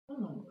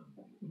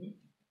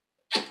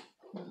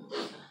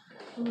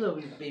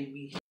Lovely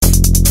baby.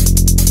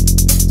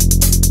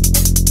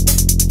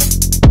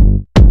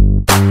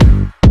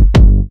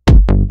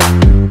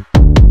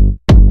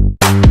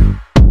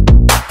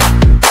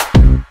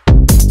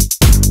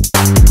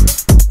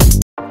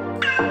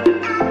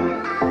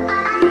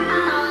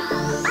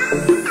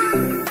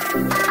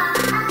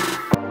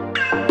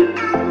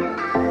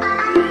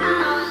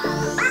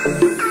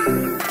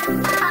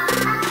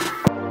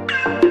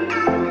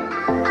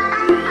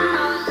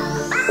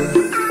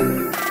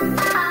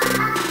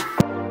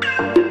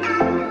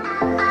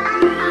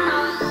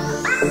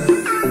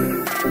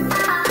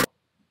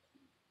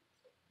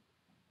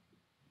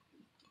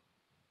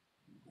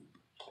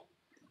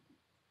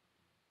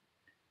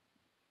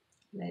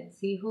 Let's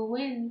see who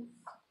wins.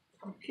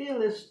 Okay,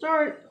 let's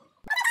start.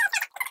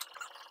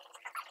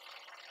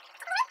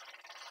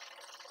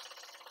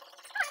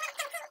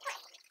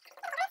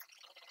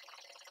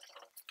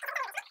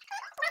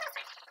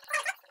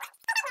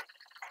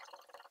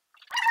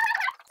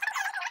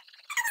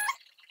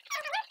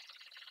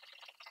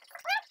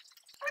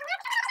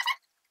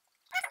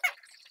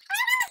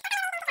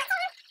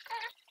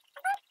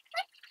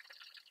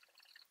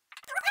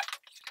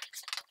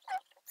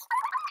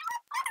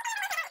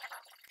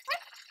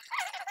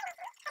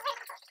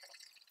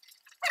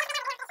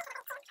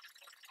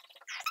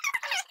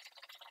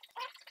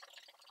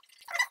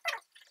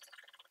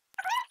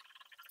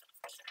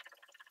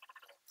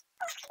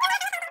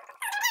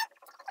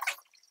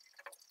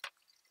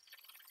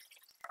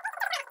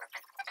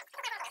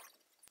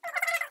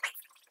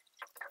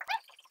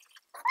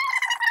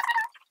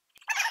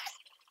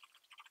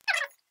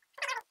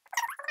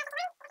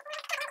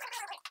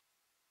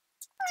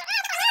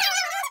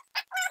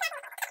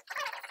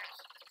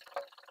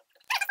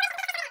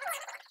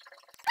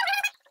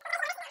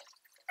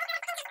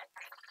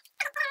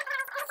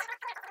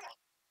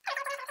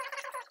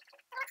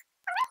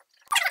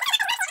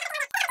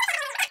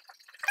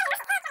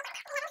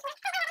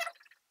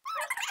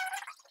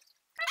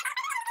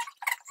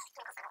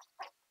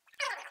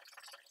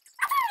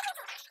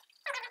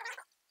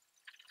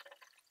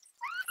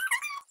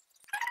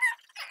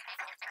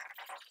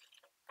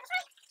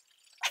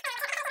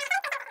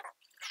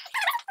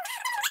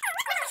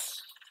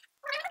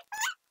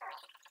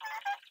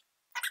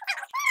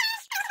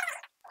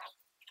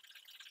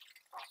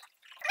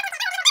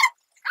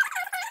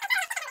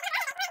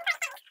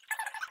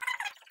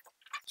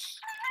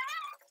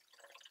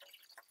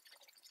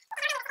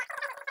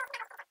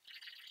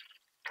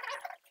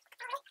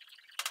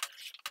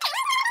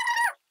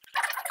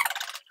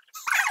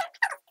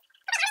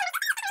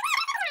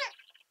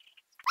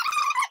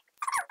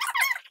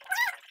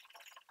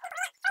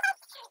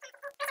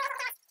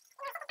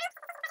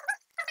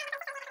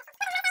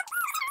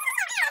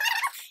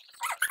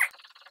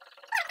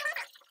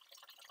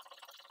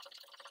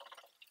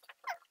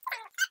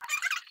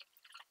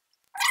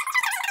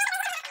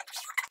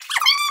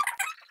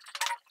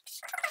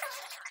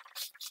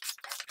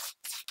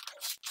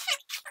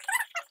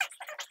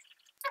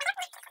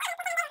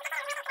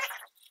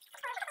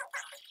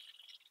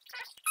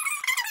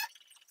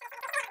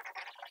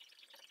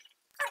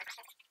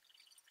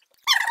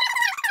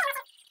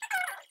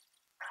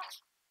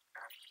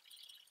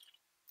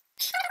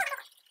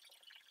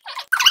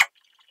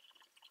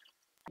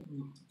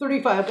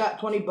 $35. I've got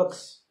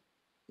 $20.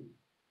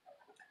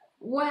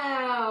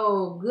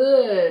 Wow,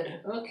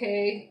 good.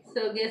 Okay,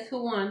 so guess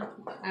who won?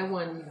 I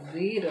won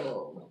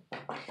 0.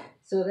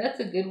 So that's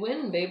a good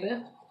win, baby.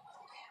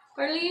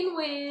 Arlene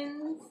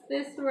wins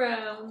this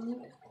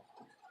round.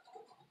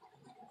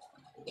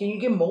 Can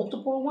you get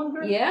multiple ones?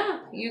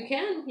 Yeah, you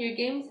can. Your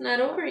game's not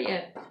over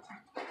yet.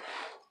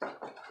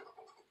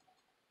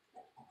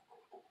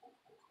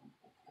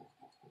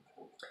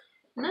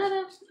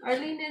 Nada.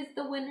 Arlene is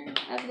the winner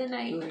of the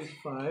night.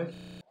 35.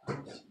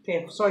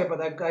 Okay, sorry about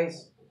that,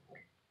 guys.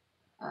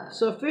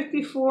 So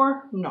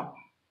 54, no.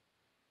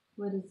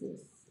 What is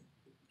this?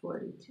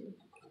 42.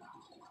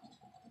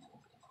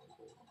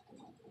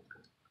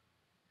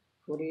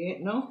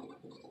 48, no.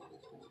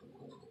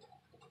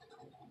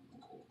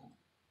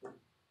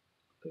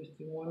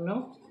 51,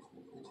 no.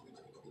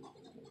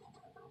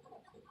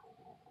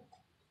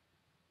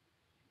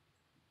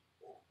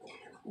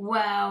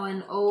 Wow,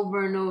 and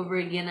over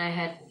again I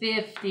had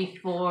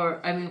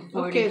 54. I mean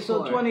 44. Okay,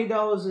 so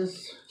 $20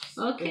 is...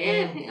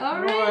 Okay,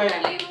 alright,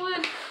 Arlene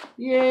won.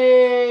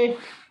 Yay!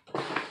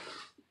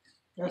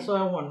 That's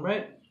what I won,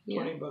 right?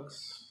 Yeah. $20.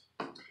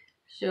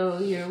 Show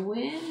your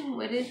win.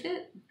 What is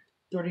it?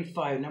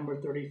 35, number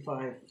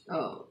 35.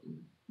 Oh.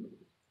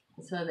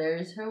 So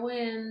there's her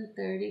win.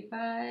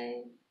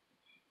 35.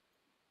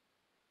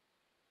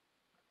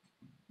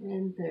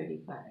 And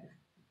 35.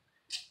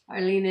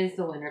 Arlene is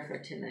the winner for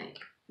tonight.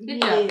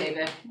 Good job,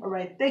 baby. All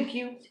right, thank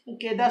you.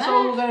 Okay, that's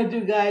all we're going to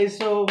do, guys.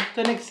 So,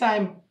 till next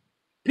time,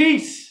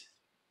 peace.